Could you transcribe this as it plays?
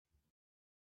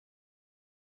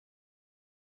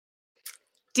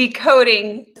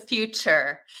Decoding the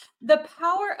Future, the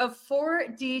power of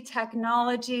 4D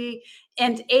technology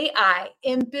and AI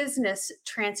in business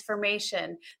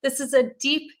transformation. This is a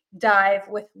deep dive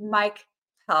with Mike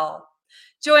Pell.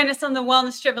 Join us on the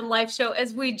Wellness Driven Life Show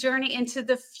as we journey into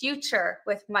the future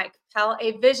with Mike Pell,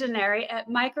 a visionary at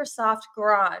Microsoft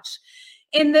Garage.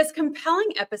 In this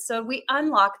compelling episode, we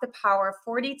unlock the power of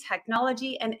 4D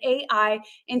technology and AI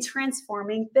in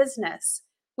transforming business.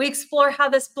 We explore how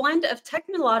this blend of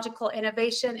technological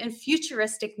innovation and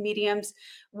futuristic mediums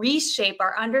reshape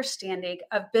our understanding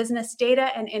of business data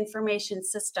and information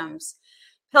systems.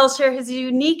 Pell shares his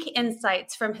unique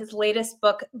insights from his latest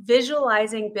book,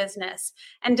 Visualizing Business,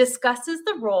 and discusses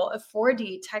the role of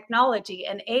 4D technology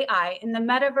and AI in the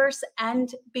metaverse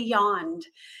and beyond.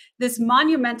 This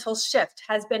monumental shift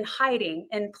has been hiding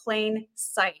in plain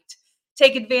sight.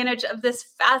 Take advantage of this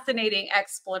fascinating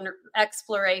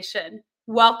exploration.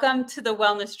 Welcome to the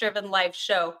Wellness Driven Life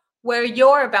Show, where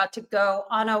you're about to go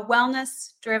on a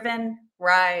wellness driven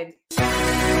ride.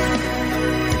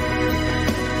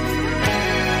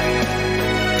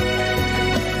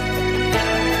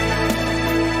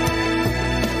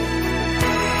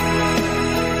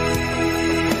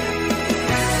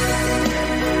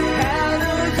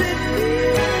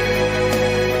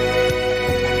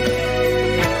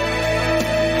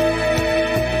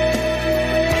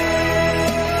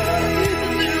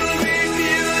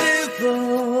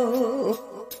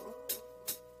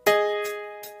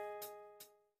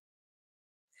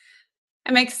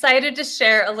 I'm excited to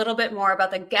share a little bit more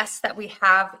about the guests that we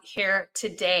have here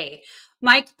today.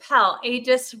 Mike Pell, a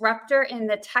disruptor in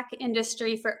the tech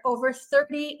industry for over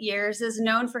 30 years, is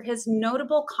known for his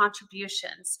notable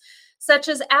contributions, such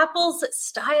as Apple's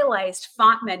stylized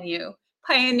font menu,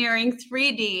 pioneering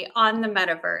 3D on the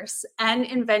metaverse, and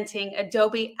inventing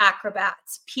Adobe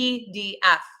Acrobat's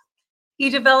PDF. He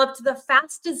developed the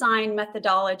fast design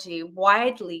methodology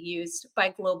widely used by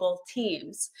global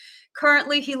teams.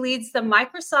 Currently, he leads the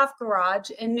Microsoft Garage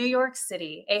in New York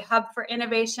City, a hub for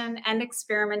innovation and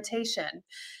experimentation.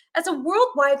 As a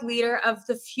worldwide leader of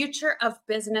the future of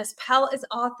business, Pell is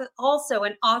also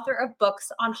an author of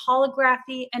books on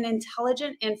holography and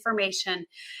intelligent information,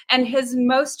 and his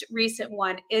most recent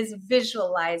one is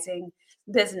Visualizing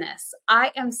Business.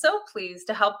 I am so pleased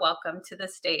to help welcome to the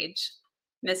stage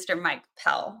Mr. Mike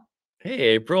Pell. Hey,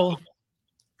 April.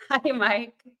 Hi,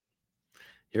 Mike.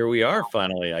 Here we are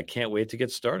finally. I can't wait to get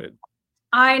started.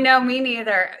 I know, me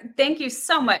neither. Thank you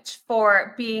so much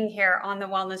for being here on the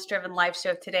Wellness Driven Life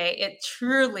Show today. It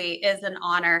truly is an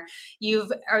honor. You're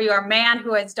a man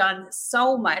who has done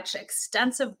so much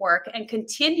extensive work and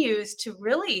continues to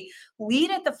really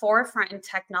lead at the forefront in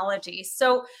technology.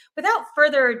 So without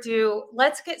further ado,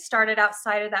 let's get started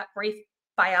outside of that brief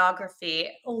biography,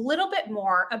 a little bit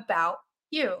more about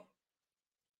you.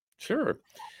 Sure.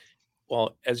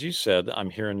 Well, as you said, I'm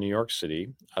here in New York City.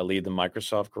 I lead the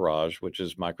Microsoft Garage, which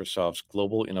is Microsoft's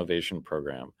global innovation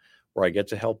program, where I get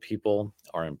to help people,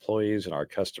 our employees and our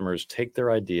customers take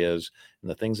their ideas and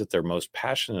the things that they're most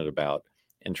passionate about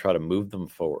and try to move them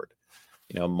forward.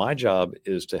 My job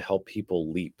is to help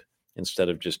people leap instead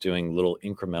of just doing little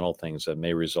incremental things that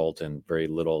may result in very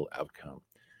little outcome.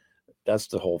 That's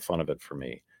the whole fun of it for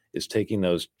me, is taking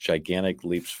those gigantic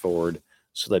leaps forward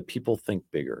so that people think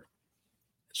bigger.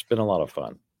 It's been a lot of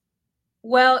fun.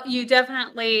 Well, you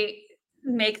definitely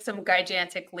make some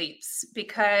gigantic leaps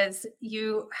because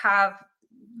you have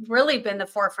really been the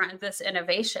forefront of this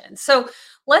innovation. So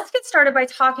let's get started by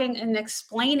talking and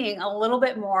explaining a little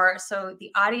bit more so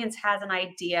the audience has an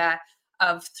idea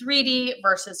of 3D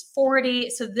versus 4D.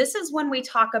 So this is when we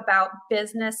talk about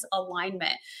business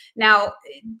alignment. Now,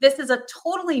 this is a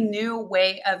totally new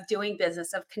way of doing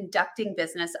business, of conducting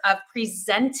business, of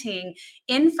presenting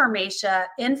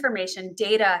information,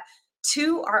 data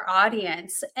to our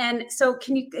audience. And so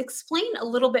can you explain a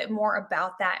little bit more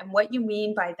about that and what you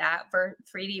mean by that for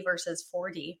 3D versus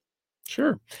 4D?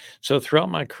 Sure. So throughout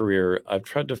my career, I've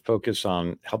tried to focus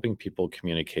on helping people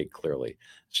communicate clearly.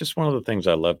 It's just one of the things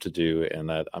I love to do and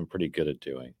that I'm pretty good at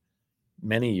doing.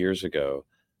 Many years ago,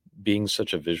 being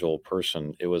such a visual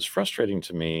person, it was frustrating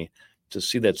to me to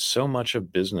see that so much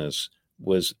of business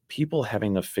was people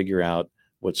having to figure out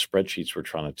what spreadsheets were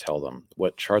trying to tell them,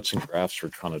 what charts and graphs were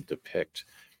trying to depict.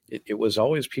 It was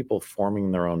always people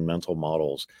forming their own mental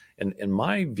models. And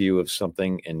my view of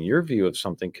something and your view of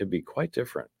something could be quite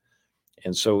different.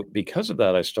 And so because of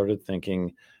that, I started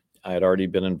thinking I had already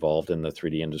been involved in the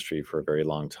 3D industry for a very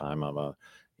long time. I'm a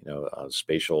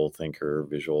spatial thinker,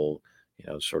 visual,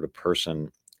 sort of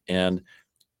person. And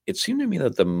it seemed to me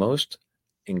that the most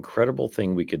incredible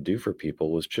thing we could do for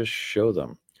people was just show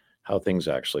them how things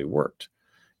actually worked.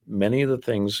 Many of the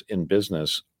things in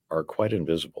business are quite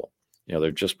invisible.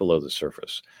 They're just below the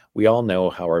surface. We all know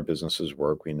how our businesses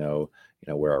work. We know,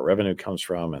 where our revenue comes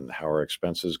from and how our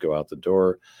expenses go out the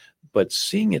door. But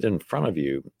seeing it in front of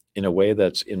you in a way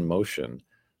that's in motion,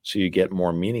 so you get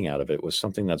more meaning out of it, was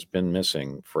something that's been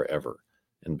missing forever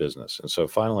in business. And so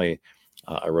finally,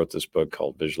 I wrote this book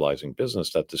called Visualizing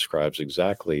Business that describes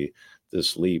exactly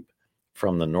this leap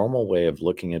from the normal way of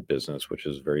looking at business, which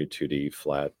is very 2D,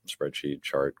 flat, spreadsheet,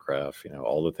 chart, graph,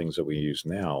 all the things that we use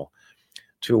now,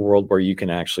 to a world where you can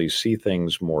actually see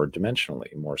things more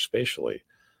dimensionally, more spatially,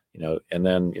 and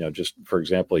then, just for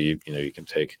example, you can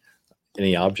take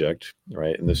any object,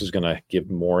 right? And this is going to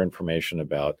give more information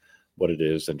about what it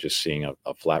is than just seeing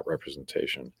a flat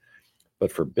representation.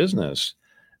 But for business,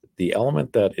 the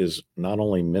element that is not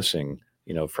only missing,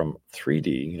 from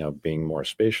 3D, being more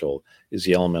spatial, is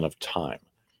the element of time.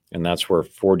 And that's where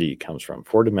 4D comes from.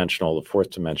 Four dimensional, the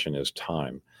fourth dimension is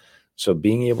time. So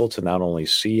being able to not only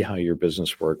see how your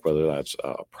business works, whether that's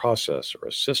a process or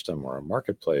a system or a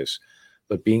marketplace,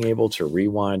 but being able to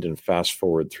rewind and fast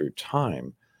forward through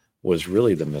time was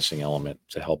really the missing element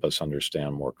to help us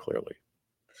understand more clearly.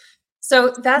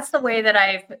 So that's the way that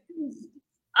I've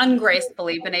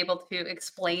ungracefully been able to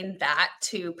explain that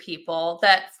to people,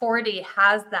 that 4D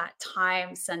has that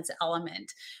time sense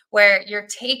element where you're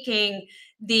taking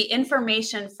the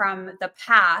information from the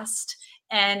past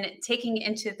and taking it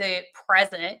into the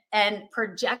present and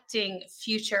projecting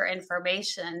future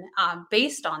information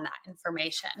based on that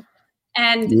information.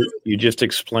 And You just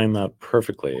explained that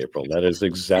perfectly, April. That is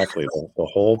exactly the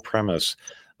whole premise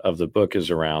of the book is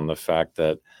around the fact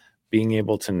that being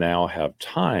able to now have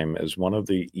time is one of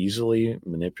the easily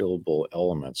manipulable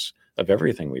elements of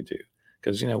everything we do.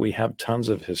 Because, we have tons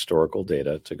of historical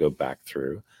data to go back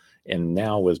through. And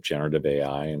now with generative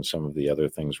AI and some of the other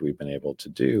things we've been able to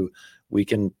do, we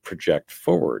can project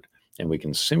forward and we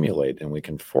can simulate and we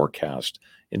can forecast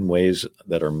in ways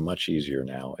that are much easier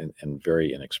now and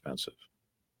very inexpensive.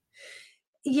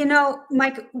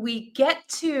 Mike, we get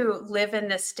to live in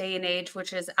this day and age,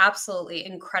 which is absolutely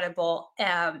incredible,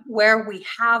 where we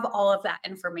have all of that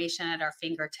information at our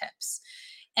fingertips.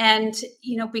 And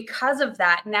because of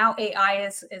that, now AI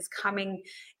is coming,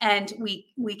 and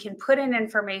we can put in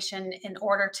information in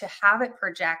order to have it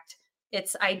project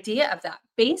its idea of that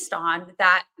based on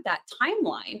that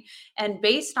timeline and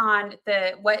based on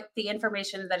the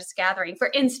information that it's gathering.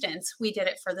 For instance, we did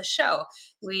it for the show.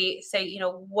 We say,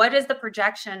 what is the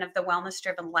projection of the wellness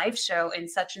driven life show in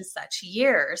such and such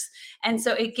years? And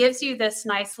so it gives you this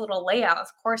nice little layout. Of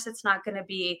course, it's not going to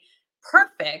be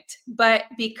perfect, but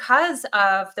because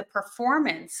of the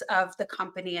performance of the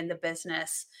company and the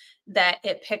business that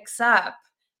it picks up,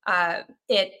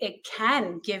 it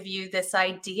can give you this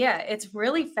idea. It's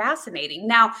really fascinating.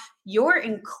 Now, you're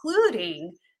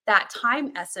including that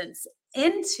time essence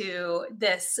into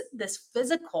this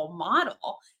physical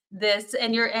model.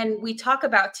 And we talk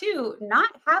about too,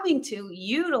 not having to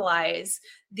utilize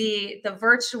the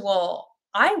virtual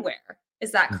eyewear.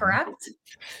 Is that Mhm. correct?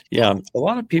 Yeah, a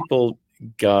lot of people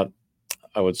got,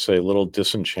 I would say, a little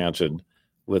disenchanted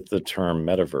with the term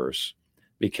metaverse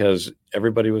because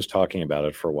everybody was talking about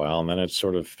it for a while and then it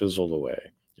sort of fizzled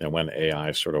away, when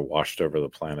AI sort of washed over the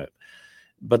planet.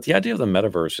 But the idea of the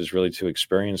metaverse is really to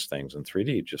experience things in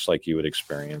 3D, just like you would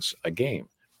experience a game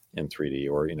in 3D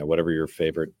or, whatever your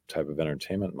favorite type of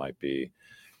entertainment might be.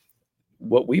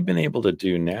 What we've been able to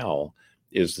do now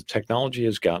is the technology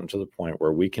has gotten to the point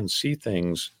where we can see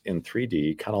things in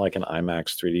 3D, kind of like an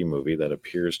IMAX 3D movie that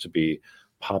appears to be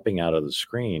popping out of the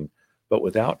screen, but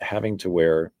without having to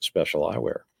wear special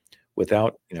eyewear,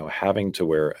 without having to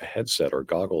wear a headset or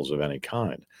goggles of any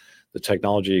kind. The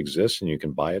technology exists and you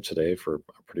can buy it today for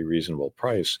a pretty reasonable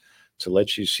price to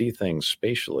let you see things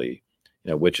spatially,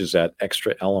 which is that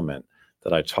extra element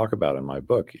that I talk about in my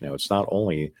book. It's not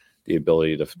only the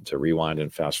ability to rewind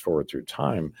and fast forward through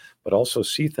time, but also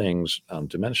see things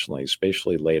dimensionally,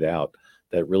 spatially laid out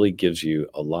that really gives you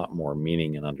a lot more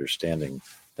meaning and understanding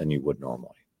than you would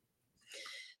normally.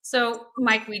 So,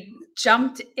 Mike, we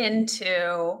jumped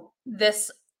into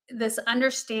this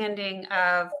understanding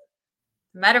of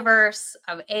metaverse,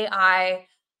 of AI.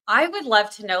 I would love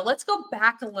to know, let's go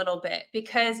back a little bit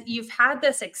because you've had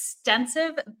this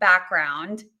extensive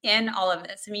background in all of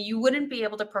this. I mean, you wouldn't be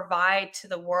able to provide to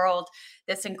the world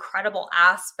this incredible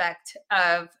aspect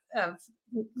of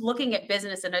looking at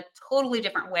business in a totally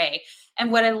different way.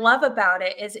 And what I love about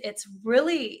it is it's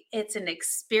an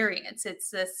experience. It's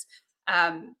this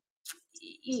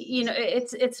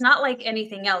it's not like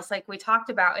anything else. Like we talked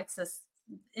about, it's this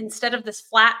instead of this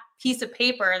flat piece of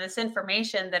paper, this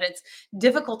information that it's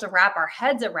difficult to wrap our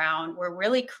heads around, we're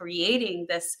really creating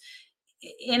this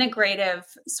integrative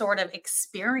sort of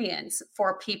experience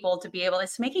for people to be able,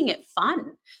 it's making it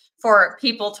fun for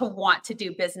people to want to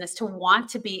do business, to want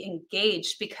to be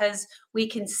engaged, because we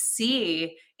can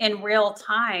see in real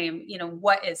time,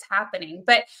 what is happening.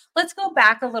 But let's go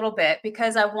back a little bit,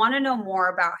 because I want to know more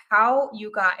about how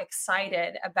you got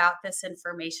excited about this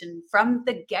information from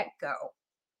the get-go.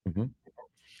 Mhm.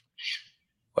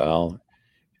 Well,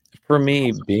 for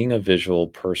me, being a visual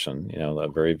person, a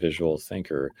very visual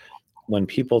thinker, when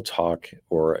people talk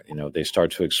or they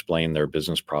start to explain their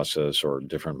business process or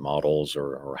different models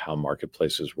or how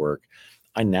marketplaces work,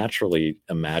 I naturally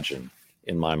imagine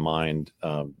in my mind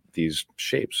these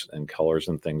shapes and colors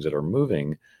and things that are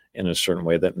moving in a certain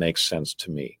way that makes sense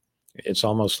to me. It's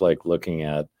almost like looking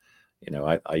at,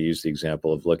 I use the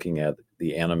example of looking at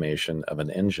the animation of an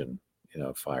engine,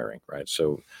 firing, right?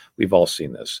 So we've all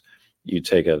seen this. You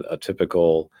take a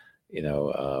typical, you know,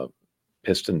 uh,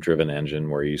 piston driven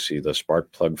engine where you see the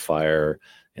spark plug fire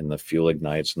and the fuel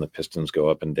ignites and the pistons go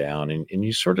up and down, and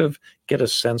you sort of get a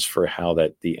sense for how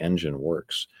that the engine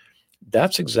works.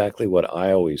 That's exactly what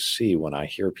I always see when I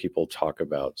hear people talk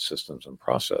about systems and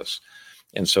process.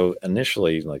 And so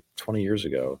initially, like 20 years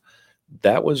ago,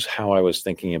 that was how I was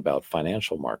thinking about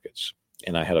financial markets.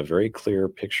 And I had a very clear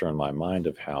picture in my mind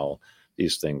of how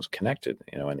these things connected,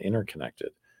 and interconnected.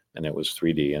 And it was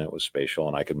 3D and it was spatial,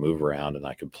 and I could move around and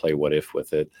I could play what if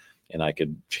with it, and I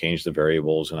could change the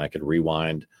variables and I could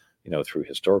rewind, through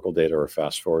historical data or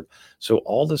fast forward. So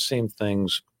all the same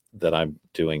things that I'm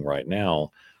doing right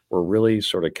now were really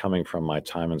sort of coming from my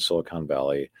time in Silicon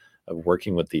Valley of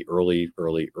working with the early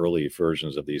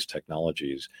versions of these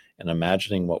technologies and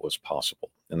imagining what was possible.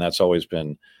 And that's always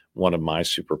been one of my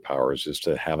superpowers, is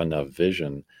to have enough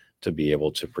vision to be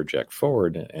able to project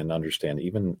forward and understand,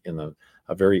 even in a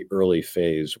very early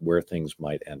phase, where things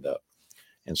might end up.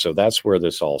 And so that's where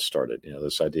this all started,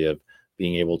 this idea of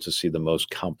being able to see the most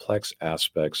complex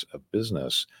aspects of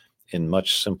business in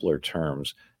much simpler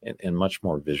terms and much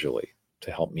more visually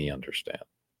to help me understand.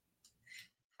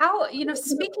 How,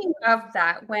 speaking of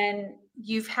that, when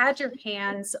you've had your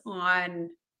hands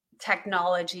on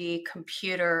technology,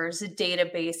 computers,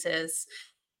 databases,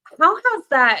 how has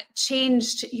that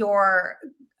changed your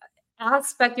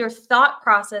thought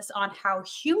process on how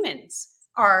humans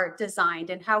are designed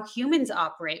and how humans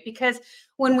operate? Because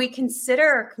when we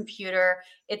consider a computer,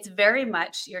 it's very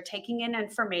much, you're taking in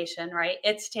information, right?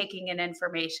 It's taking in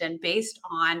information based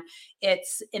on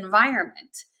its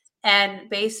environment and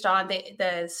based on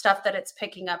the stuff that it's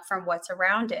picking up from what's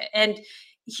around it. And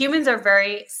humans are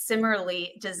very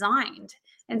similarly designed.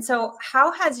 And so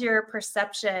how has your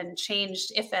perception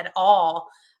changed, if at all,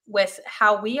 with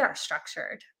how we are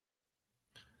structured?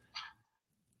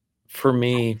 For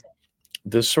me,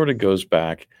 this sort of goes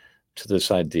back to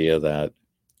this idea that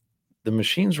the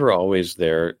machines were always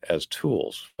there as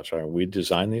tools. Sorry, we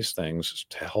designed these things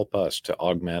to help us to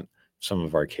augment some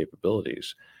of our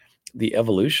capabilities. The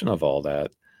evolution of all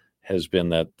that has been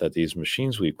that these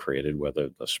machines we've created, whether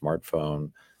the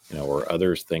smartphone, or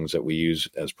other things that we use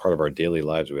as part of our daily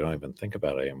lives, we don't even think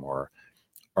about it anymore,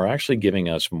 are actually giving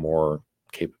us more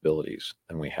capabilities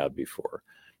than we had before.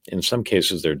 In some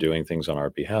cases, they're doing things on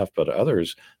our behalf, but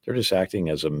others, they're just acting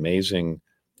as amazing,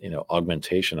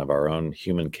 augmentation of our own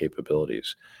human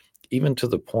capabilities, even to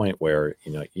the point where,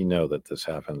 that this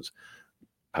happens,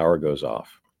 power goes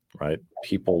off, right?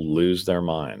 People lose their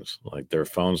minds, like their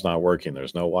phone's not working,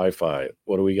 there's no Wi-Fi.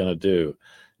 What are we going to do?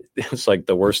 It's like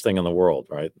the worst thing in the world,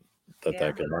 right? That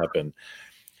Yeah. could happen.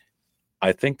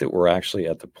 I think that we're actually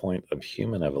at the point of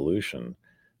human evolution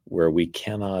where we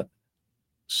cannot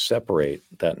separate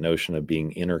that notion of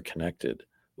being interconnected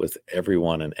with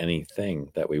everyone and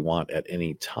anything that we want at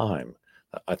any time.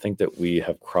 I think that we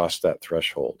have crossed that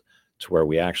threshold to where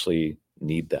we actually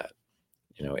need that,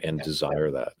 and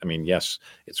desire that. I mean, yes,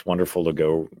 it's wonderful to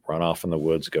go run off in the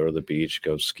woods, go to the beach,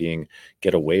 go skiing,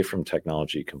 get away from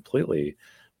technology completely.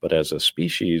 But as a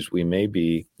species, we may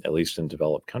be, at least in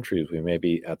developed countries, we may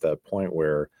be at that point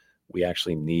where we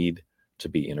actually need to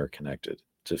be interconnected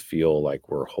to feel like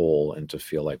we're whole and to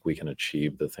feel like we can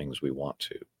achieve the things we want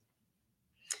to.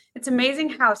 It's amazing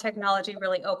how technology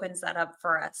really opens that up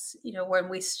for us. When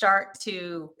we start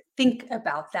to think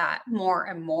about that more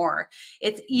and more,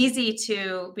 it's easy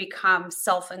to become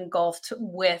self engulfed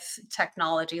with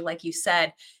technology. Like you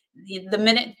said, the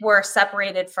minute we're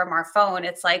separated from our phone,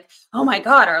 it's like, oh my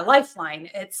God, our lifeline.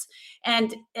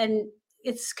 And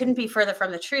it's couldn't be further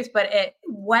from the truth. But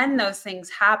when those things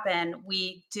happen,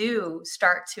 we do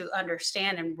start to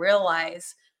understand and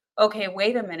realize okay,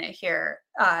 wait a minute here.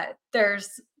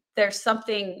 There's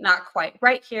something not quite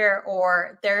right here,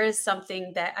 or there is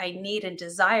something that I need and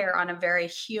desire on a very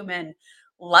human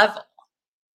level.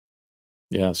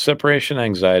 Yeah, separation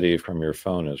anxiety from your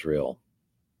phone is real.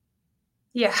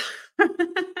 Yeah.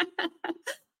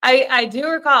 I do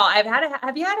recall. I've had it.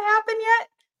 Have you had it happen yet,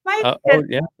 Mike? Oh,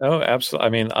 yeah. Oh, absolutely. I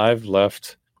mean, I've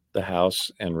left the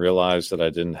house and realized that I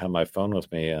didn't have my phone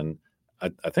with me, and I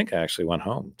think I actually went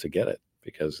home to get it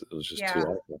because it was just too Yeah.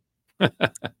 awful.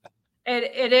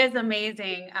 It is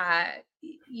amazing,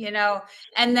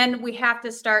 and then we have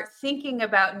to start thinking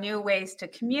about new ways to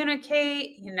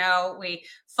communicate. We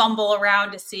fumble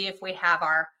around to see if we have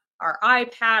our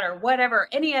iPad or whatever,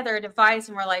 any other device,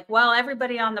 and we're like, well,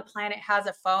 everybody on the planet has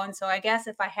a phone, so I guess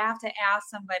if I have to ask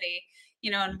somebody,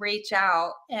 and reach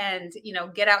out and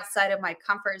get outside of my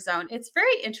comfort zone, it's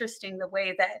very interesting the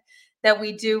way that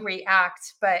we do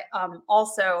react, but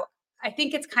also I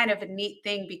think it's kind of a neat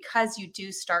thing because you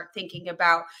do start thinking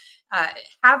about uh,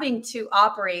 having to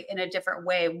operate in a different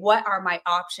way. What are my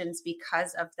options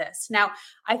because of this? Now,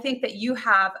 I think that you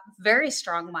have very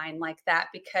strong mind like that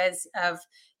because of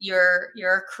you're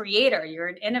a creator, you're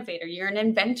an innovator, you're an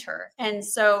inventor, and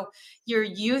so you're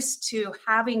used to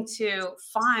having to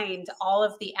find all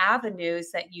of the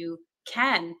avenues that you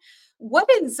can. What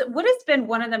has been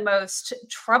one of the most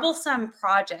troublesome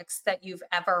projects that you've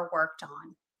ever worked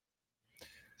on?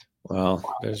 Well,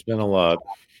 there's been a lot.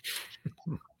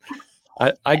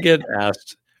 I get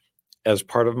asked as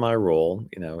part of my role,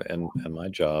 and my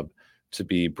job to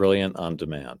be brilliant on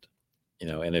demand.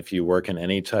 And if you work in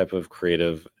any type of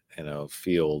creative,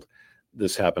 field,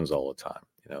 this happens all the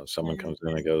time. Someone Mhm. comes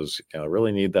in and goes, I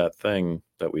really need that thing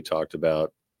that we talked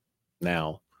about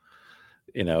now,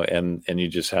 and you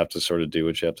just have to sort of do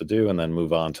what you have to do and then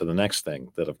move on to the next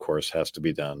thing that of course has to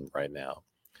be done right now.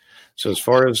 So as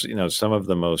far as, some of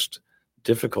the most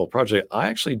difficult project, I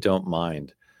actually don't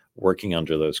mind working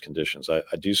under those conditions. I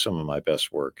do some of my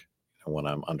best work when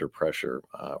I'm under pressure,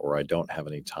 or I don't have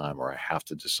any time, or I have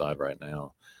to decide right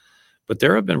now. But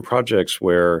there have been projects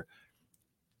where,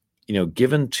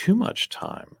 given too much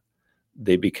time,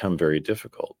 they become very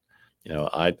difficult.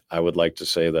 I would like to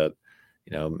say that,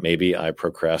 maybe I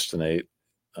procrastinate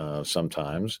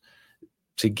sometimes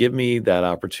to give me that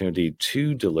opportunity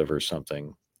to deliver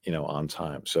something, on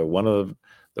time. So one of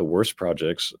the worst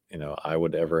projects, I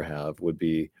would ever have would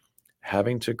be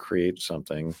having to create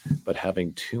something, but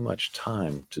having too much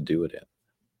time to do it in.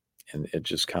 And it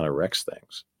just kind of wrecks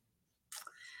things.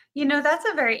 That's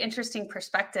a very interesting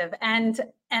perspective, and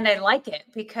I like it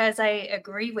because I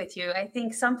agree with you. I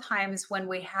think sometimes when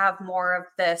we have more of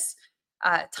this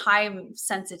time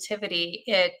sensitivity,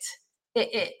 it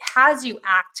has you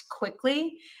act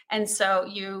quickly, and so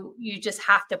you just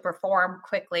have to perform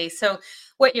quickly. So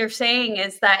what you're saying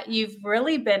is that you've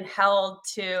really been held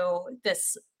to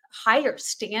this higher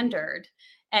standard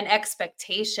and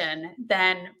expectation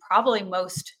than probably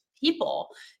most people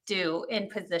do in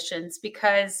positions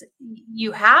because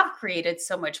you have created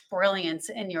so much brilliance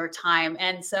in your time.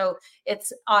 And so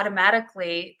it's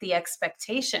automatically the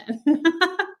expectation.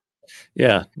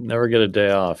 Yeah, never get a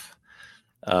day off.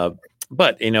 Uh,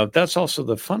 but that's also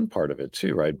the fun part of it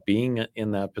too, right? Being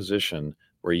in that position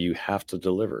where you have to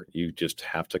deliver, you just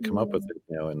have to come up with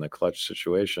Mm. it, in the clutch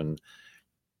situation.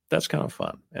 That's kind of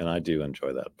fun, and I do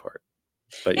enjoy that part.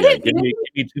 But It yeah, is. give me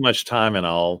too much time and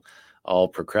I'll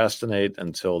procrastinate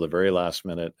until the very last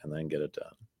minute and then get it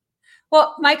done.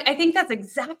 Well, Mike, I think that's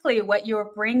exactly what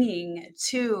you're bringing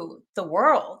to the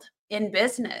world in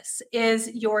business is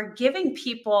you're giving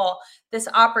people this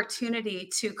opportunity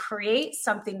to create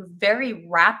something very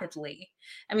rapidly.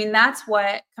 I mean, that's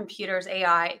what computers,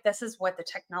 AI, this is what the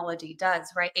technology does,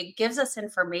 right? It gives us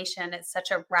information at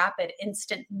such a rapid,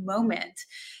 instant moment.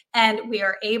 And we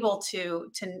are able to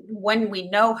when we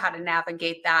know how to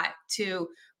navigate that, to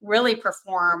really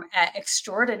perform at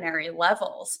extraordinary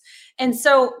levels. And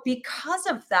so, because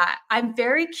of that, I'm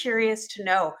very curious to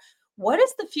know what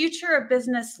does the future of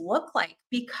business look like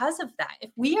because of that? If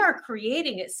we are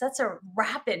creating at such a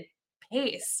rapid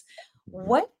pace, Mhm.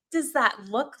 what does that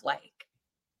look like?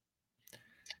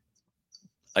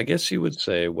 I guess you would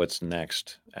say what's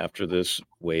next after this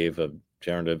wave of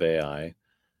generative AI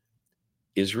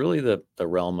is really the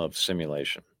realm of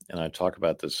simulation. And I talk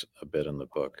about this a bit in the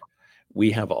book.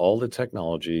 We have all the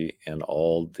technology and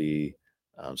all the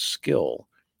skill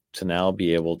to now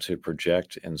be able to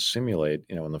project and simulate,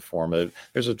 in the form of,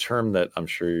 there's a term that I'm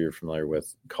sure you're familiar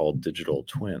with called digital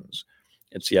twins.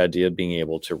 It's the idea of being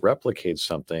able to replicate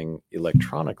something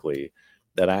electronically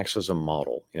that acts as a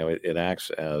model. It acts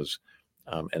as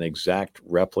an exact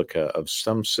replica of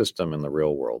some system in the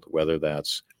real world, whether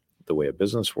that's the way a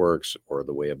business works or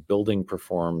the way a building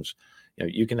performs.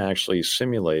 You can actually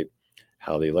simulate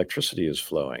how the electricity is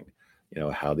flowing,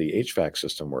 how the HVAC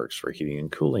system works for heating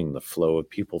and cooling, the flow of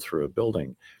people through a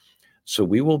building. So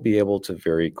we will be able to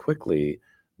very quickly,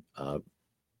 uh,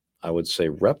 I would say,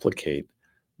 replicate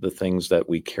the things that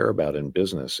we care about in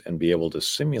business and be able to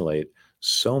simulate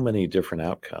so many different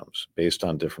outcomes based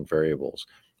on different variables.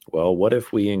 Well, what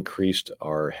if we increased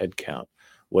our headcount?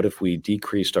 What if we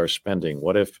decreased our spending?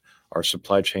 What if our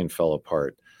supply chain fell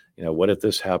apart? What if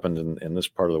this happened in this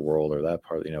part of the world or that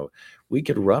part? We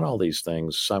could run all these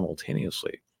things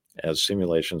simultaneously as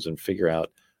simulations and figure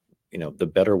out, the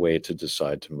better way to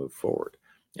decide to move forward.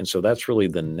 And so that's really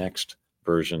the next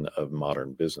version of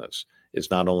modern business, is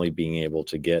not only being able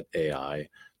to get AI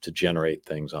to generate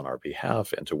things on our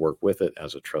behalf and to work with it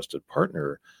as a trusted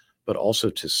partner, but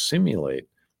also to simulate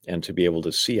and to be able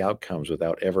to see outcomes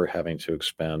without ever having to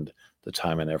expend the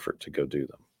time and effort to go do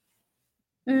them.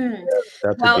 Mm.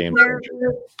 That's a Well, game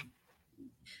changer.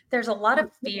 there's a lot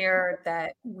of fear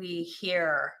that we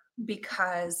hear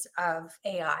because of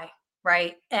AI,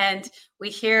 right? And we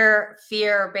hear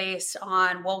fear based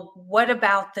on, well, what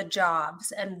about the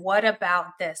jobs? And what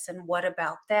about this? And what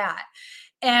about that?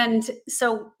 And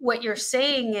so, what you're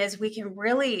saying is we can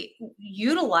really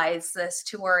utilize this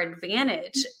to our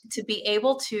advantage to be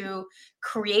able to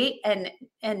create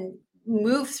and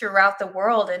move throughout the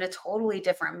world in a totally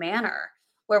different manner,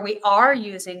 where we are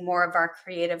using more of our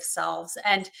creative selves.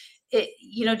 And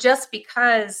just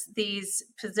because these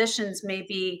positions may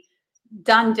be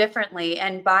done differently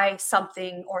and by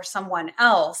something or someone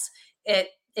else, it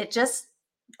just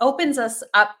opens us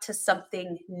up to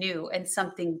something new and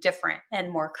something different and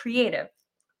more creative.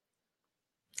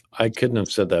 I couldn't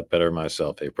have said that better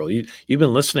myself, April. You've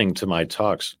been listening to my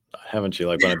talks, haven't you?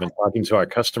 Like when I've been talking to our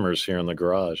customers here in the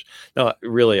garage. No,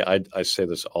 really, I say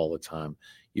this all the time.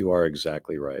 You are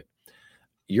exactly right.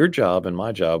 Your job and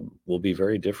my job will be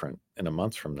very different in a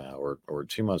month from now, or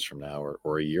 2 months from now,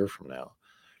 or a year from now.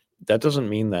 That doesn't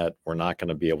mean that we're not going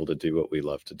to be able to do what we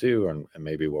love to do and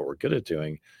maybe what we're good at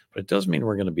doing, but it does mean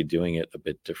we're going to be doing it a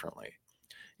bit differently.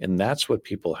 And that's what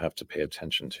people have to pay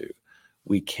attention to.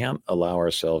 We can't allow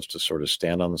ourselves to sort of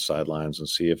stand on the sidelines and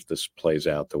see if this plays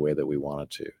out the way that we want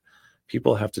it to.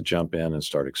 People have to jump in and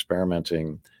start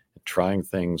experimenting, trying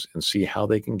things, and see how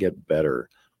they can get better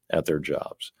at their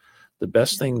jobs. The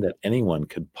best thing that anyone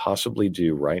could possibly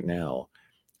do right now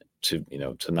to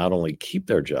not only keep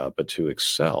their job, but to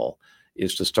excel,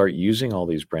 is to start using all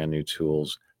these brand new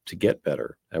tools to get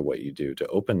better at what you do, to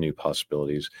open new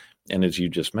possibilities. And as you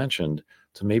just mentioned,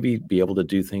 to maybe be able to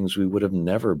do things we would have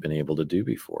never been able to do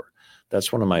before.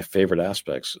 That's one of my favorite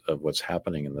aspects of what's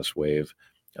happening in this wave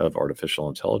of artificial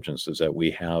intelligence, is that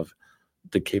we have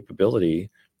the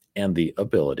capability and the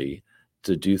ability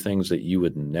to do things that you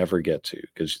would never get to.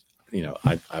 Because,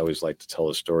 I always like to tell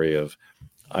a story of,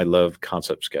 I love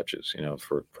concept sketches,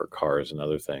 for cars and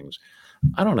other things.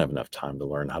 I don't have enough time to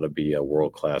learn how to be a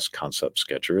world-class concept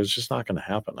sketcher. It's just not going to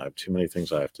happen. I have too many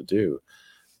things I have to do.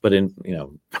 But in,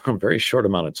 a very short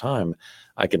amount of time,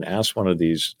 I can ask one of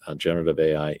these generative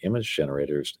AI image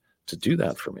generators to do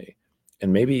that for me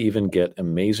and maybe even get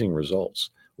amazing results.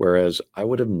 Whereas I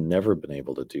would have never been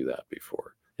able to do that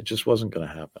before. It just wasn't going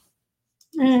to happen.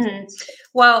 Mhm.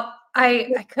 Well,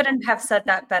 I couldn't have said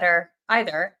that better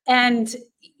either. And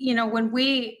when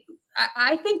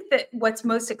I think that what's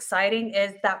most exciting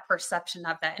is that perception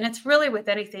of that. And it's really with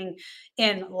anything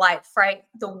in life, right?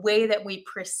 The way that we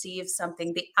perceive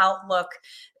something, the outlook,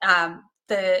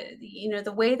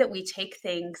 the way that we take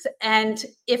things. And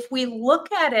if we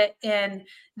look at it in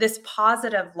this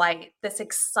positive light, this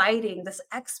exciting, this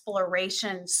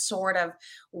exploration sort of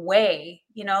way,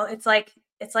 it's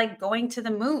like going to the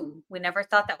moon. We never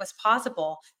thought that was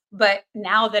possible. But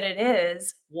now that it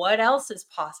is, what else is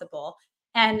possible?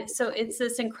 And so it's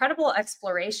this incredible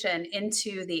exploration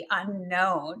into the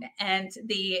unknown and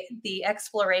the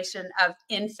exploration of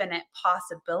infinite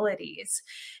possibilities.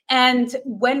 And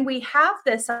when we have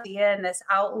this idea and this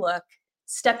outlook,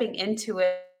 stepping into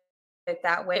it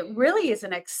that way, it really is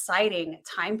an exciting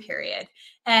time period.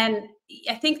 And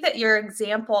I think that your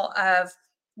example of,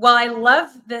 well, I love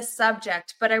this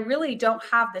subject, but I really don't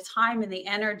have the time and the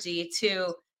energy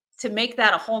to make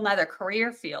that a whole nother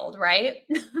career field, right?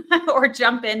 Or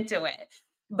jump into it.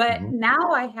 But Mhm.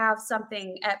 now I have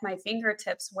something at my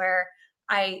fingertips where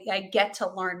I get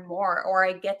to learn more, or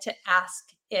I get to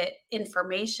ask it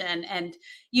information, and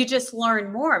you just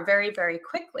learn more very, very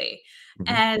quickly. Mhm.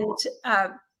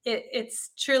 And it's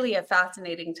truly a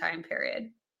fascinating time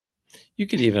period. You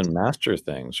could even master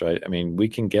things, right? I mean, we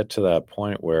can get to that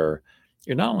point where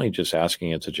you're not only just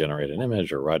asking it to generate an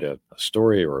image or write a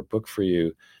story or a book for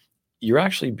you, you're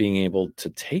actually being able to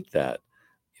take that,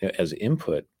 as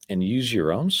input and use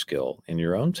your own skill and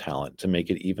your own talent to make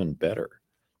it even better.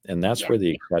 And that's Yeah. where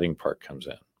the exciting part comes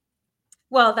in.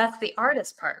 Well, that's the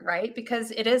artist part, right?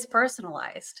 Because it is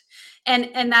personalized.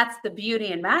 And that's the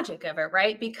beauty and magic of it,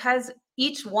 right? Because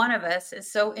each one of us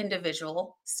is so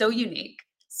individual, so unique,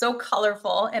 so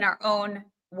colorful in our own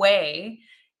way.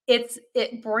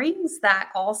 It brings that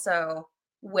also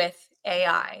with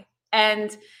AI.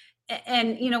 And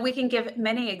we can give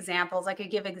many examples. I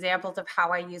could give examples of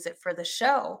how I use it for the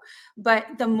show, but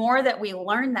the more that we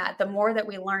learn that, the more that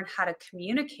we learn how to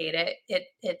communicate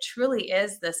it truly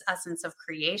is this essence of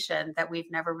creation that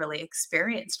we've never really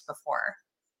experienced before.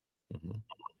 Mhm.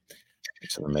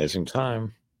 It's an amazing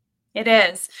time. It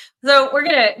is. So we're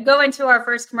going to go into our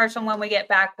first commercial. When we get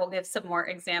back, we'll give some more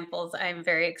examples. I'm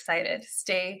very excited.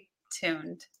 Stay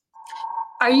tuned.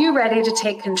 Are you ready to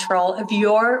take control of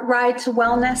your ride to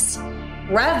wellness?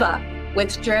 Rev up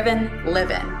with Driven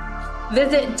Living.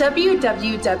 Visit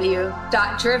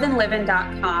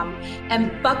www.drivenliving.com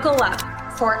and buckle up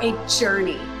for a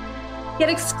journey. Get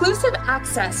exclusive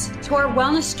access to our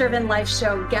Wellness Driven Life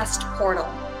Show guest portal,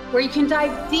 where you can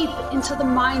dive deep into the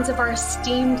minds of our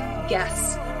esteemed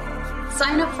guests.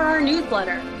 Sign up for our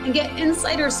newsletter and get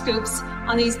insider scoops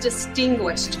on these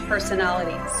distinguished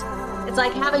personalities. It's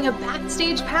like having a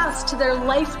backstage pass to their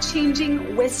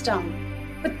life-changing wisdom.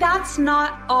 But that's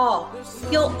not all.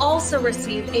 You'll also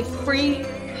receive a free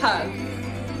hug.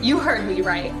 You heard me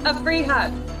right, a free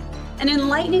hug. An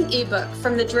enlightening ebook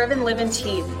from the Driven Living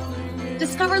team.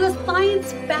 Discover the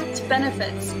science-backed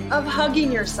benefits of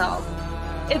hugging yourself.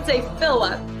 It's a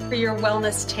fill-up for your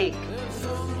wellness tank.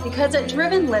 Because at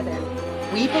Driven Living,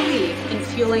 we believe in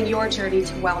fueling your journey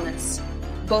to wellness,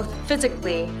 both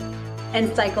physically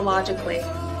and psychologically.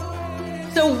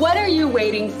 So what are you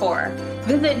waiting for?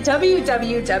 Visit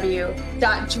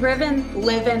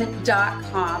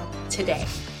www.drivenliving.com today.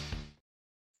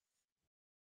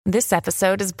 This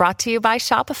episode is brought to you by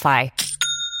Shopify.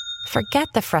 Forget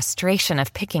the frustration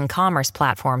of picking commerce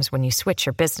platforms when you switch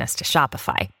your business to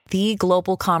Shopify, the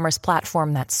global commerce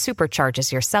platform that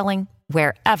supercharges your selling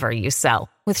wherever you sell.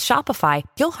 With Shopify,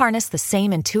 you'll harness the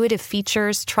same intuitive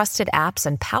features, trusted apps,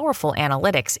 and powerful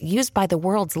analytics used by the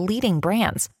world's leading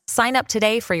brands. Sign up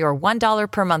today for your $1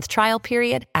 per month trial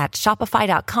period at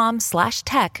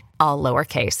shopify.com/tech, all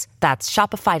lowercase. That's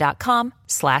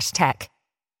shopify.com/tech.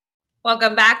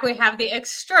 Welcome back. We have the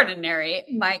extraordinary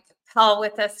Mike Pell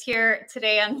with us here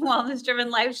today on Wellness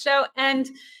Driven Life Show, and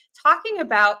talking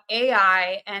about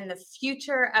AI and the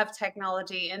future of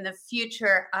technology and the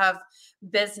future of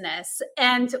business.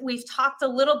 And we've talked a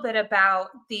little bit about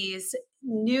these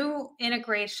new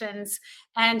integrations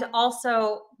and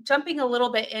also jumping a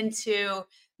little bit into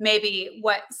maybe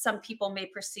what some people may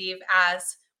perceive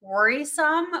as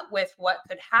worrisome with what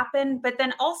could happen, but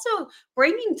then also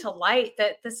bringing to light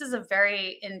that this is a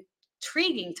very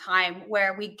intriguing time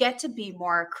where we get to be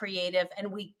more creative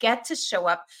and we get to show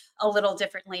up a little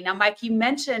differently. Now, Mike, you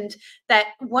mentioned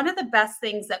that one of the best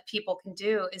things that people can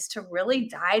do is to really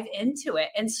dive into it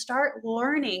and start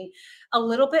learning a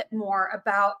little bit more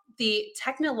about the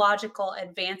technological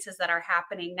advances that are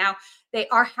happening. Now, they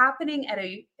are happening at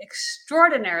an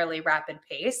extraordinarily rapid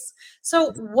pace.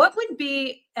 So what would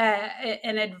be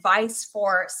an advice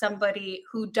for somebody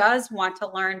who does want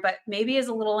to learn, but maybe is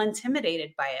a little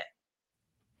intimidated by it?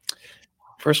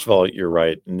 First of all, you're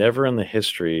right. Never in the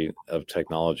history of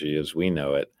technology as we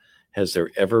know it has there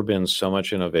ever been so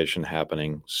much innovation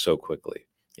happening so quickly.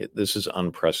 This is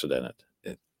unprecedented,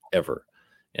 ever.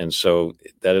 And so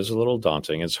that is a little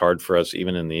daunting. It's hard for us,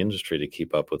 even in the industry, to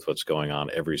keep up with what's going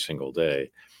on every single day.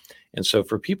 And so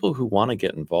for people who want to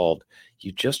get involved,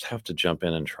 you just have to jump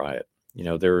in and try it.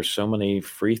 There are so many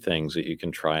free things that you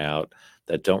can try out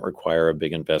that don't require a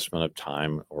big investment of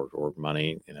time or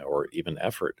money, or even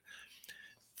effort.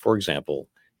 For example,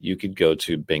 you could go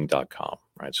to bing.com,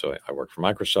 right? So I work for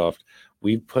Microsoft.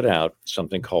 We've put out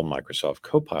something called Microsoft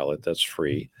Copilot that's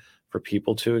free for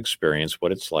people to experience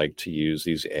what it's like to use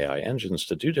these AI engines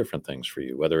to do different things for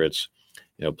you, whether it's,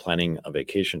 planning a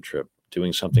vacation trip,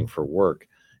 doing something for work,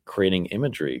 creating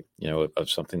imagery,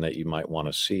 of something that you might want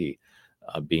to see,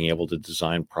 being able to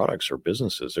design products or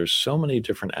businesses. There's so many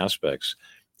different aspects,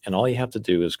 and all you have to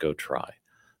do is go try.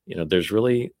 There's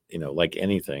really, like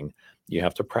anything, you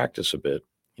have to practice a bit.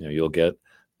 You'll get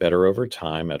better over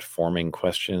time at forming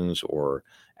questions or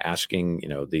asking,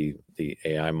 the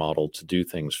AI model to do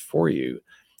things for you.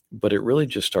 But it really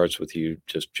just starts with you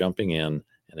just jumping in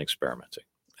and experimenting.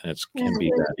 And it can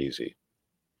be that easy.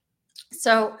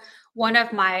 So one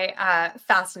of my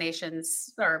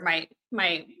fascinations, or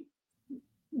my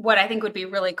what I think would be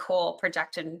really cool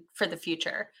projection for the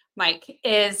future, Mike,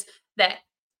 is that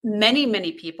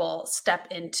many people step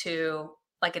into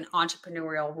like an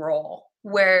entrepreneurial role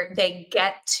where they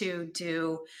get to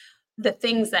do the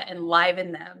things that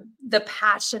enliven them, the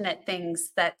passionate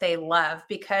things that they love.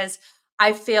 Because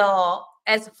I feel,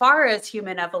 as far as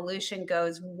human evolution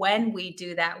goes, when we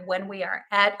do that, when we are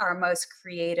at our most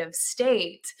creative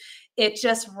state, it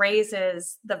just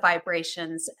raises the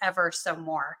vibrations ever so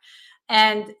more.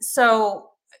 And so,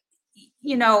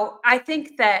 I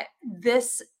think that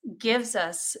this gives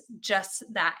us just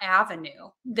that avenue,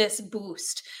 this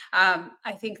boost.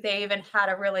 I think they even had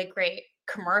a really great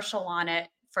commercial on it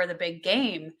for the big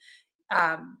game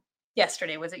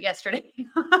yesterday. Was it yesterday?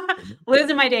 Mhm.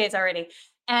 Losing my days already.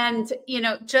 And,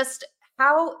 just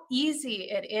how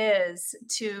easy it is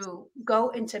to go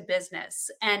into business.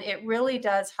 And it really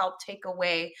does help take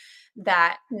away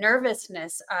that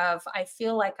nervousness of, I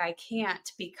feel like I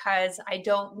can't because I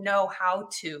don't know how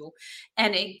to.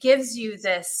 And it gives you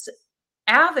this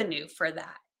avenue for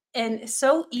that, and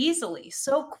so easily,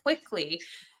 so quickly.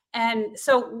 And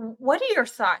so, what are your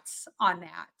thoughts on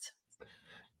that?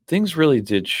 Things really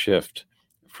did shift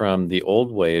from the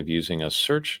old way of using a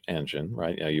search engine,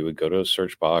 right? You would go to a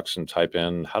search box and type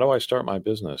in, "How do I start my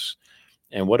business?"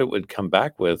 And what it would come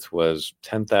back with was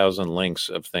 10,000 links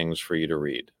of things for you to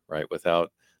read, right?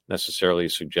 Without necessarily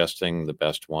suggesting the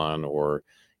best one or,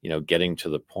 getting to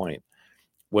the point.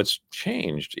 What's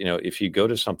changed, if you go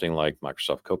to something like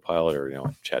Microsoft Copilot or,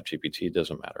 ChatGPT,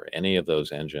 doesn't matter, any of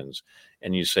those engines,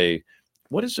 and you say,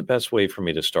 what is the best way for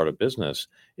me to start a business?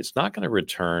 It's not going to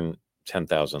return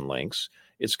 10,000 links.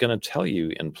 It's going to tell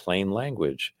you in plain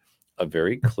language a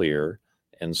very clear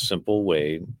and simple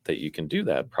way that you can do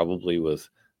that, probably with,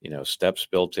 steps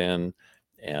built in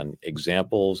and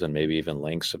examples and maybe even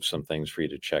links of some things for you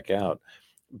to check out.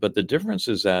 But the difference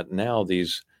is that now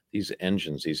these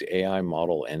engines, these AI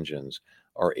model engines,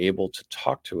 are able to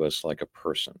talk to us like a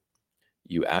person.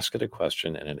 You ask it a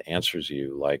question and it answers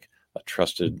you like a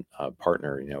trusted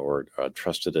partner, or a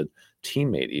trusted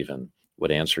teammate even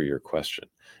would answer your question.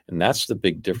 And that's the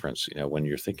big difference, when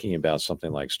you're thinking about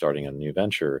something like starting a new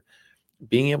venture,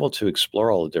 being able to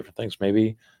explore all the different things.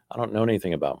 Maybe I don't know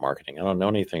anything about marketing. I don't know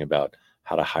anything about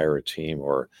how to hire a team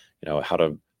or, how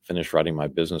to finish writing my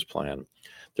business plan.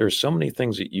 There are so many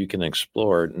things that you can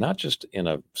explore, not just in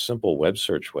a simple web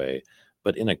search way,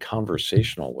 but in a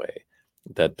conversational way.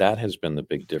 That has been the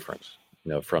big difference,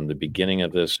 from the beginning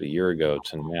of this a year ago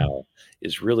to now,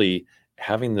 is really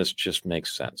having this just make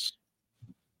sense.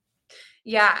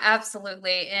 Yeah,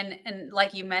 absolutely. And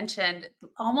like you mentioned,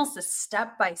 almost a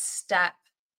step by step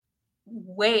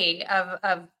way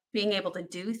of being able to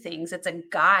do things. It's a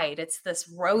guide. It's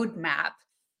this roadmap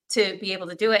to be able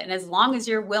to do it. And as long as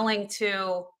you're willing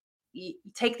to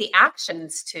take the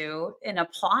actions to in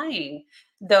applying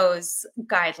those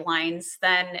guidelines,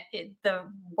 then the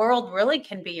world really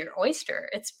can be your oyster.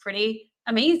 It's pretty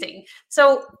amazing.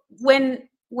 So when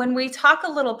we talk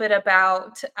a little bit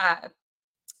about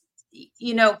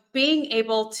being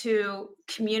able to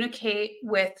communicate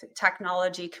with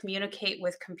technology, communicate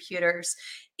with computers,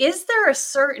 is there a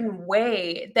certain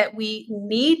way that we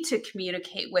need to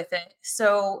communicate with it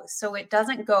so it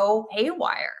doesn't go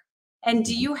haywire? And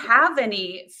do Mhm. you have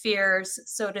any fears,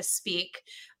 so to speak,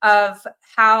 of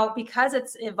how, because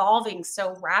it's evolving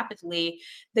so rapidly,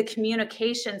 the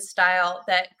communication style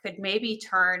that could maybe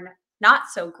turn not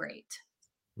so great?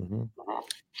 Mhm.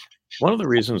 One of the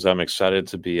reasons I'm excited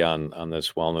to be on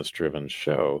this wellness-driven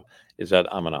show is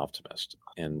that I'm an optimist,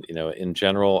 and, in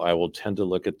general, I will tend to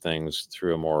look at things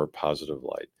through a more positive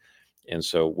light, and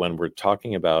so when we're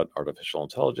talking about artificial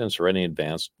intelligence or any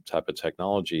advanced type of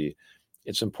technology,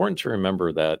 it's important to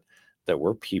remember that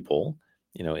we're people,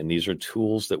 and these are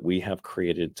tools that we have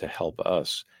created to help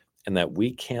us, and that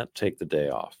we can't take the day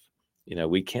off.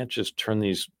 We can't just turn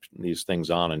these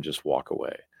things on and just walk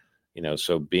away.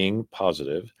 So being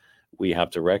positive, we have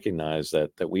to recognize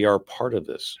that we are part of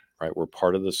this, right? We're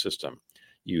part of the system.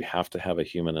 You have to have a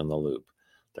human in the loop.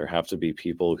 There have to be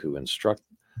people who instruct,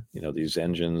 these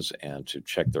engines and to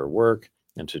check their work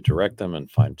and to direct them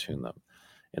and fine tune them.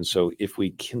 And so if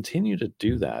we continue to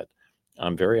do that,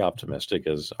 I'm very optimistic,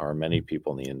 as are many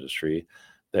people in the industry,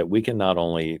 that we can not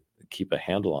only keep a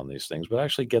handle on these things, but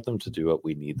actually get them to do what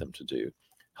we need them to do.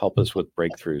 Help us with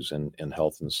breakthroughs in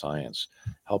health and science.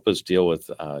 Help us deal with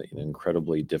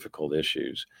incredibly difficult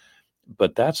issues.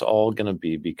 But that's all going to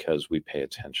be because we pay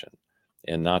attention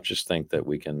and not just think that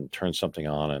we can turn something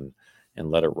on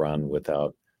and let it run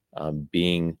without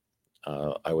being,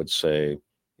 I would say,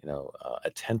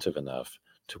 attentive enough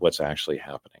to what's actually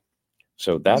happening.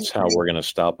 So that's how we're going to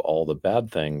stop all the bad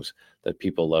things that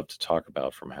people love to talk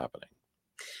about from happening.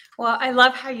 Well, I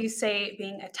love how you say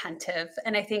being attentive.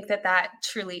 And I think that that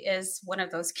truly is one of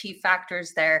those key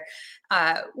factors there,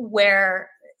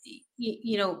 where,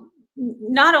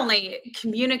 not only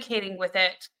communicating with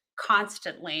it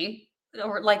constantly,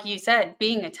 or like you said,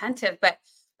 being attentive, but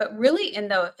really in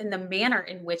the manner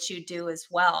in which you do as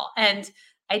well. And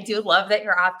I do love that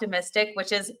you're optimistic,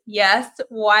 which is, yes,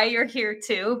 why you're here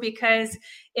too, because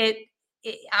it,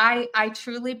 I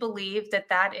truly believe that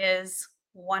that is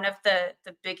one of the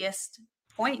biggest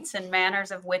points and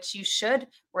manners of which you should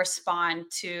respond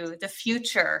to the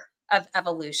future of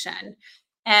evolution.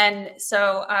 And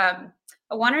so I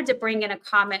wanted to bring in a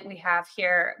comment we have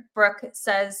here. Brooke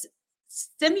says,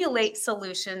 stimulate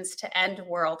solutions to end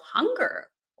world hunger,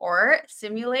 or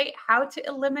simulate how to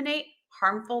eliminate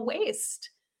harmful waste.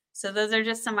 So those are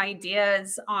just some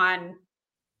ideas on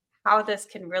how this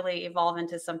can really evolve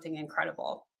into something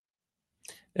incredible.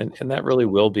 And that really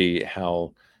will be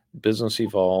how business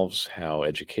evolves, how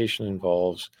education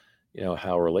evolves,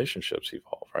 how relationships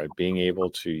evolve, right? Being able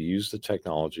to use the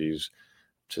technologies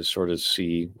to sort of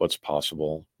see what's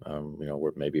possible,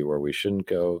 where we shouldn't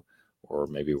go, or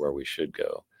maybe where we should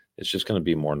go. It's just going to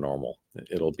be more normal.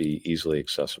 It'll be easily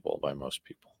accessible by most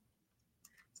people.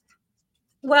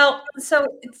 Well, so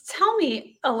tell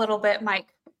me a little bit, Mike,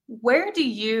 what are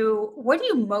you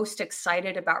most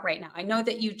excited about right now? I know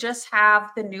that you just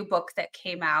have the new book that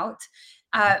came out,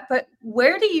 but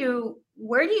where do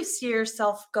you see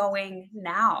yourself going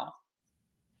now?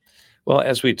 Well,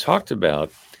 as we talked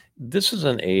about, this is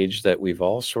an age that we've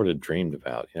all sort of dreamed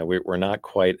about. We're not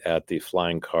quite at the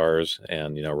flying cars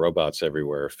and, robots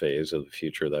everywhere phase of the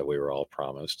future that we were all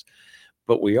promised,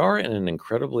 but we are in an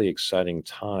incredibly exciting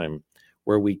time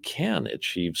where we can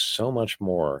achieve so much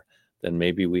more than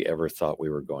maybe we ever thought we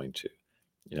were going to,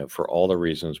 for all the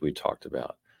reasons we talked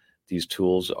about. These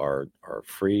tools are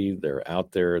free, they're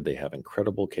out there, they have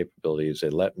incredible capabilities. They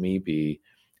let me be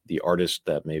the artist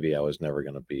that maybe I was never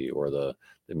going to be, or the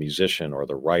musician or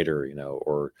the writer,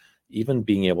 or even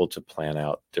being able to plan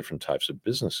out different types of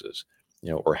businesses,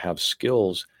 or have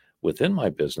skills within my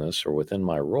business or within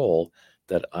my role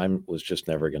that I was just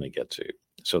never going to get to.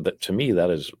 So that, to me,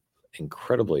 that is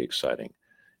incredibly exciting.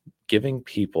 Giving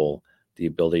people the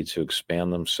ability to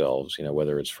expand themselves,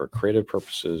 whether it's for creative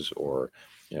purposes or,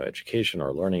 education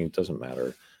or learning, it doesn't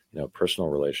matter, personal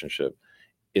relationship,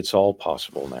 it's all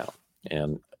possible now.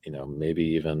 And, maybe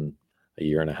even a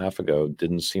year and a half ago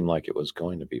didn't seem like it was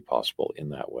going to be possible in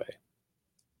that way.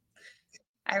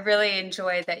 I really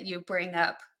enjoy that you bring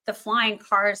up the flying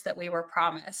cars that we were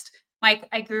promised. Mike,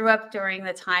 I grew up during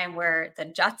the time where the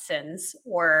Jetsons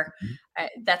were, Mhm.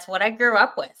 that's what I grew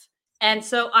up with. And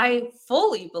so I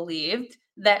fully believed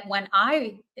that when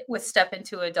I would step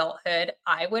into adulthood,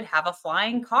 I would have a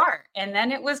flying car. And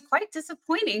then it was quite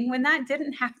disappointing when that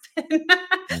didn't happen.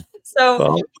 So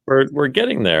Well, we're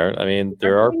getting there. I mean, we're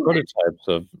there are getting there.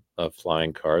 prototypes of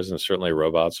flying cars, and certainly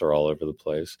robots are all over the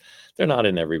place. They're not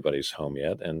in everybody's home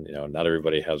yet, and not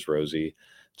everybody has Rosie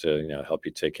to help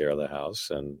you take care of the house,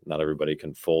 and not everybody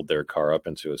can fold their car up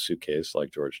into a suitcase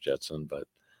like George Jetson, but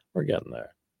we're getting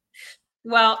there.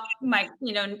 Well, Mike,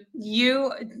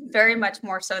 you very much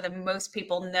more so than most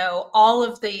people know all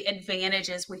of the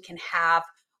advantages we can have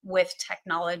with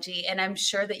technology. And I'm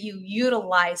sure that you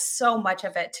utilize so much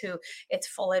of it to its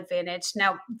full advantage.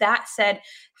 Now, that said,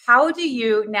 how do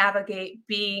you navigate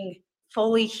being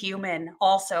fully human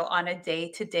also on a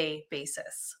day to day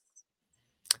basis?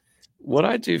 What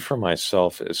I do for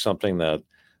myself is something that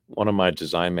one of my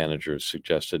design managers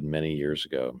suggested many years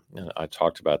ago. And I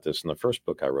talked about this in the first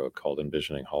book I wrote called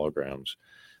Envisioning Holograms,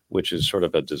 which is sort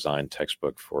of a design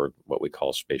textbook for what we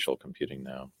call spatial computing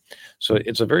now. So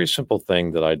it's a very simple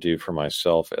thing that I do for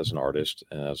myself as an artist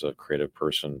and as a creative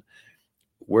person.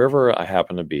 Wherever I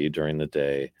happen to be during the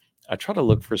day, I try to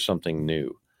look for something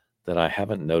new that I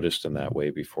haven't noticed in that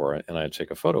way before, and I take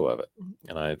a photo of it.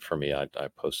 And for me, I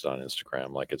post it on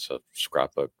Instagram like it's a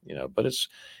scrapbook, But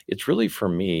it's really for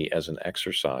me as an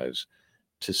exercise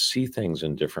to see things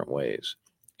in different ways,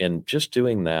 and just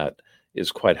doing that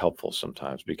is quite helpful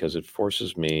sometimes because it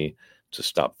forces me to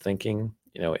stop thinking,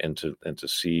 and to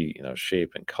see,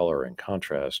 shape and color and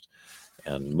contrast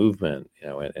and movement,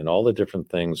 and all the different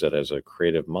things that as a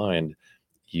creative mind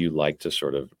you like to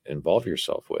sort of involve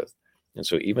yourself with. And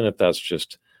so even if that's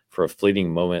just for a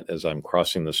fleeting moment as I'm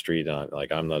crossing the street and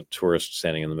I'm the tourist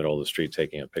standing in the middle of the street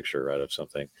taking a picture, right, of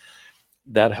something,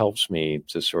 that helps me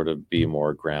to sort of be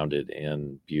more grounded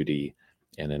in beauty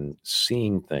and in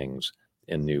seeing things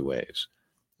in new ways.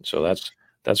 So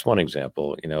that's one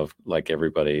example. Like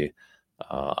everybody,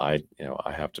 I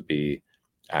have to be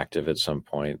active at some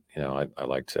point. I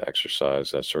like to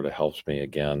exercise. That sort of helps me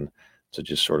again to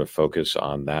just sort of focus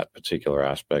on that particular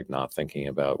aspect, not thinking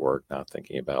about work, not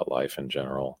thinking about life in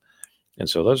general. And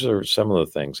so those are some of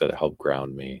the things that help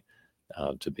ground me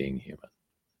to being human.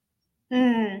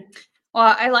 Mm.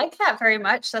 Well, I like that very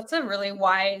much. That's a really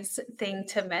wise thing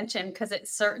to mention because it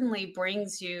certainly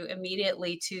brings you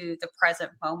immediately to the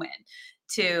present moment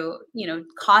to,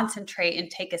 concentrate and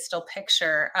take a still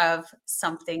picture of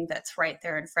something that's right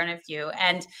there in front of you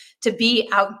and to be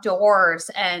outdoors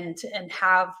and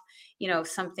have,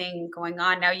 something going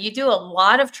on. Now, you do a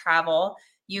lot of travel.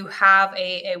 You have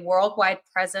a worldwide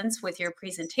presence with your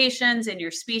presentations and your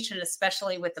speech, and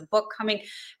especially with the book coming.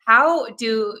 How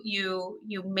do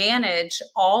you manage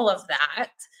all of that?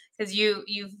 Because you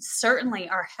certainly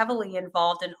are heavily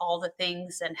involved in all the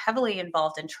things and heavily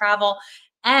involved in travel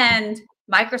and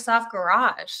Microsoft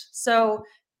Garage. So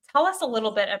tell us a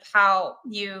little bit of how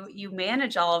you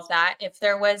manage all of that. If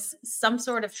there was some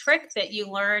sort of trick that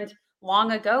you learned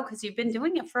long ago, because you've been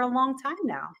doing it for a long time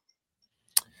now.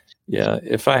 Yeah,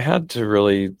 if I had to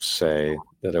really say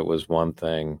that it was one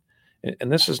thing,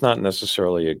 and this is not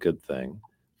necessarily a good thing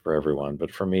for everyone,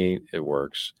 but for me, it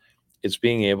works. It's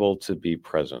being able to be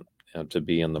present and to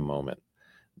be in the moment.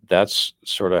 That's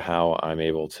sort of how I'm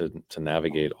able to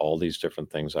navigate all these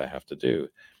different things I have to do.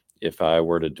 If I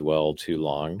were to dwell too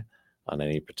long on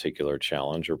any particular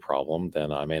challenge or problem,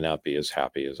 then I may not be as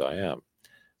happy as I am.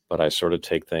 But I sort of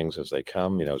take things as they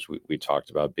come. As we talked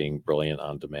about being brilliant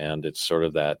on demand, it's sort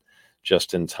of that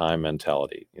just in time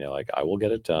mentality. Like I will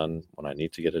get it done when I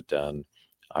need to get it done.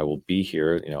 I will be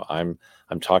here. I'm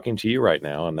talking to you right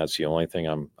now, and that's the only thing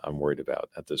I'm worried about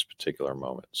at this particular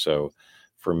moment. So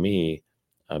for me,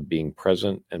 being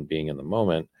present and being in the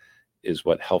moment is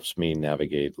what helps me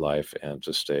navigate life and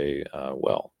to stay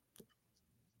well.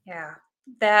 Yeah.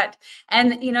 That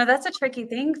and that's a tricky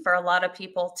thing for a lot of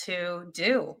people to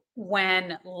do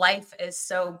when life is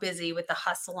so busy with the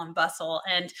hustle and bustle,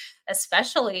 and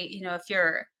especially if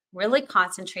you're really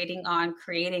concentrating on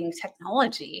creating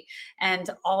technology and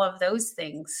all of those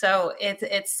things. So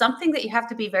it's something that you have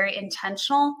to be very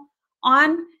intentional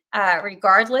on,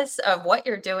 regardless of what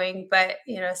you're doing, but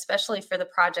especially for the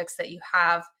projects that you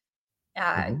have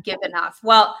Mhm. given off.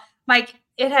 Well, Mike,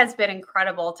 it has been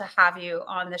incredible to have you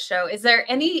on the show. Is there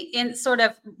any sort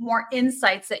of more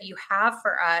insights that you have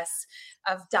for us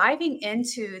of diving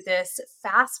into this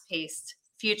fast-paced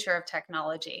future of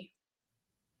technology?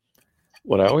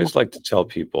 What I always like to tell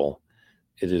people,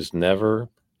 it is never,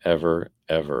 ever,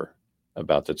 ever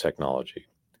about the technology.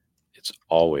 It's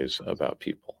always about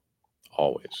people,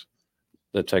 always.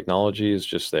 The technology is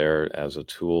just there as a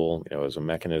tool, as a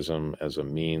mechanism, as a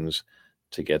means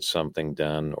to get something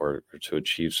done or to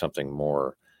achieve something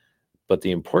more. But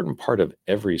the important part of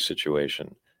every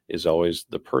situation is always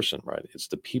the person, right? It's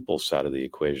the people side of the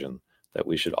equation that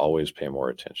we should always pay more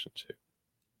attention to.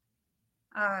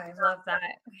 I love that.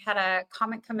 I had a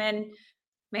comment come in.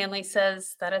 Manley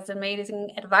says that is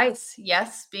amazing advice.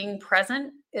 Yes, being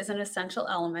present is an essential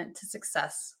element to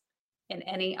success in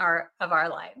any art of our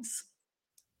lives.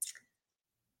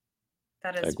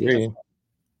 That I is agree. beautiful.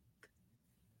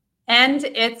 And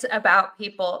it's about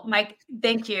people. Mike,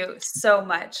 thank you so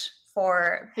much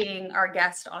for being our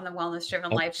guest on the Wellness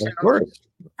Driven Life Show. Of course.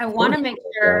 I Of want course. to make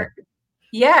sure.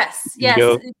 Yes, You yes.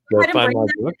 go Go go ahead and find bring my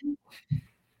that book, in.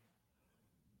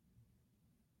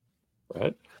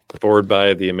 right? Forward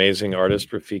by the amazing artist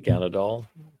Rafiq Anadol,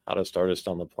 hottest artist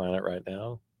on the planet right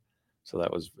now. So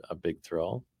that was a big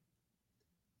thrill.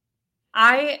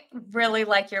 I really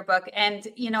like your book. And,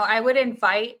 I would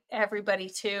invite everybody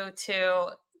to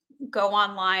go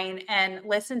online and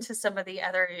listen to some of the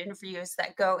other interviews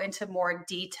that go into more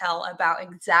detail about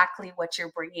exactly what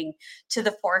you're bringing to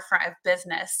the forefront of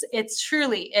business. It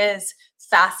truly is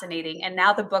fascinating. And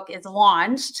now the book is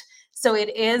launched. So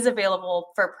it is available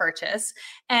for purchase.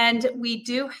 And we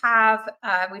do have,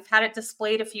 we've had it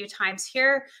displayed a few times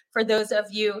here for those of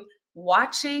you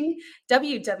watching.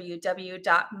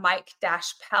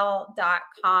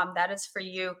 www.mike-pell.com. That is for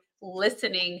you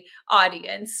listening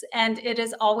audience, and it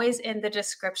is always in the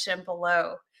description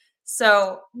below.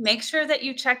 So make sure that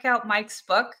you check out Mike's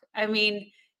book.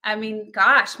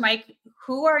 Gosh, Mike,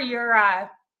 who are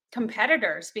your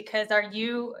competitors? Because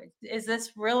is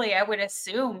this really, I would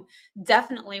assume,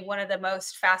 definitely one of the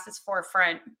most fastest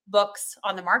forefront books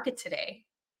on the market today?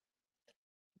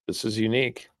 This is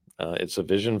unique. It's a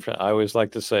vision I always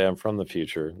like to say I'm from the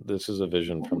future. This is a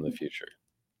vision from the future.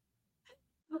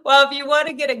 Well, if you want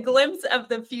to get a glimpse of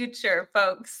the future,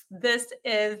 folks, this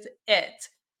is it.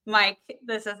 Mike,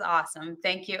 this is awesome.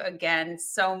 Thank you again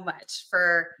so much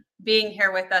for being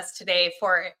here with us today,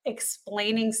 for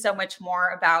explaining so much more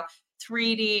about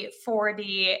 3D,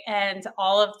 4D, and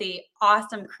all of the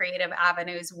awesome creative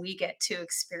avenues we get to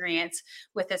experience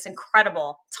with this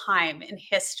incredible time in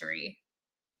history.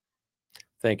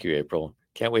 Thank you, April.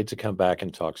 Can't wait to come back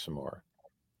and talk some more.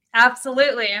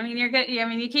 Absolutely. I mean,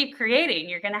 you keep creating,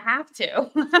 you're going to have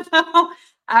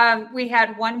to. We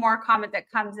had one more comment that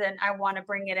comes in. I want to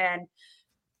bring it in.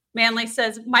 Manley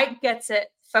says, Mike gets it.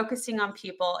 Focusing on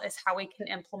people is how we can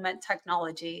implement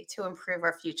technology to improve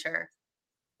our future.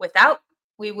 Without,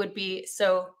 we would be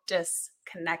so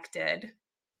disconnected.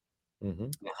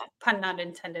 Mm-hmm. Pun not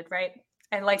intended, right?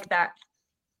 I like that.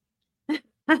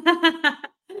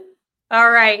 All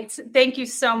right. Thank you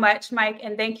so much, Mike.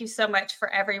 And thank you so much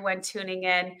for everyone tuning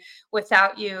in.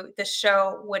 Without you, the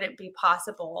show wouldn't be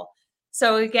possible.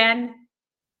 So, again,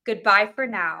 goodbye for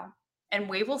now, and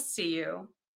we will see you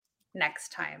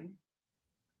next time.